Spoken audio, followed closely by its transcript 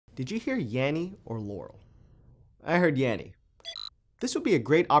Did you hear Yanny or Laurel? I heard Yanny. This would be a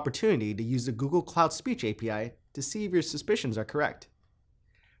great opportunity to use the Google Cloud Speech API to see if your suspicions are correct.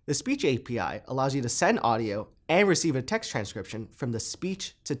 The Speech API allows you to send audio and receive a text transcription from the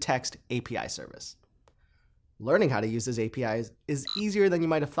speech-to-text API service. Learning how to use this API is easier than you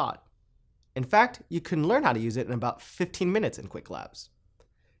might have thought. In fact, you can learn how to use it in about 15 minutes in Quick Labs.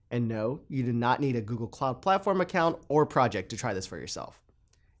 And no, you do not need a Google Cloud Platform account or project to try this for yourself.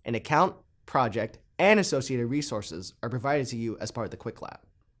 An account, project, and associated resources are provided to you as part of the Quick Lab.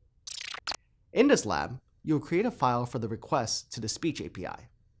 In this lab, you'll create a file for the request to the Speech API.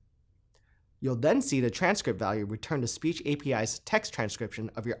 You'll then see the transcript value return the Speech API's text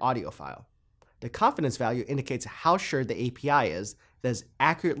transcription of your audio file. The confidence value indicates how sure the API is that has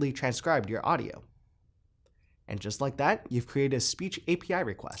accurately transcribed your audio. And just like that, you've created a Speech API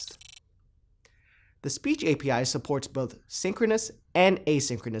request. The Speech API supports both synchronous and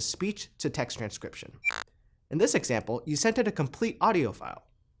asynchronous speech-to-text transcription. In this example, you sent it a complete audio file,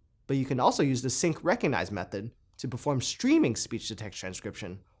 but you can also use the sync recognize method to perform streaming speech-to-text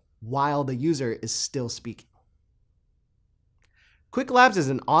transcription while the user is still speaking. Quick Labs is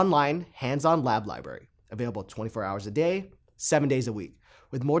an online, hands-on lab library, available 24 hours a day, 7 days a week,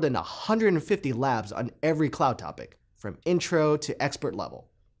 with more than 150 labs on every cloud topic, from intro to expert level.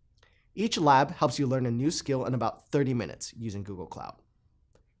 Each lab helps you learn a new skill in about 30 minutes using Google Cloud.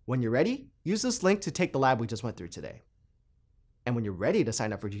 When you're ready, use this link to take the lab we just went through today. And when you're ready to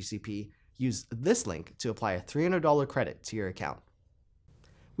sign up for GCP, use this link to apply a $300 credit to your account.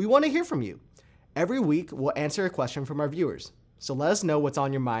 We want to hear from you. Every week, we'll answer a question from our viewers, so let us know what's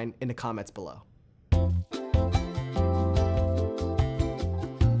on your mind in the comments below.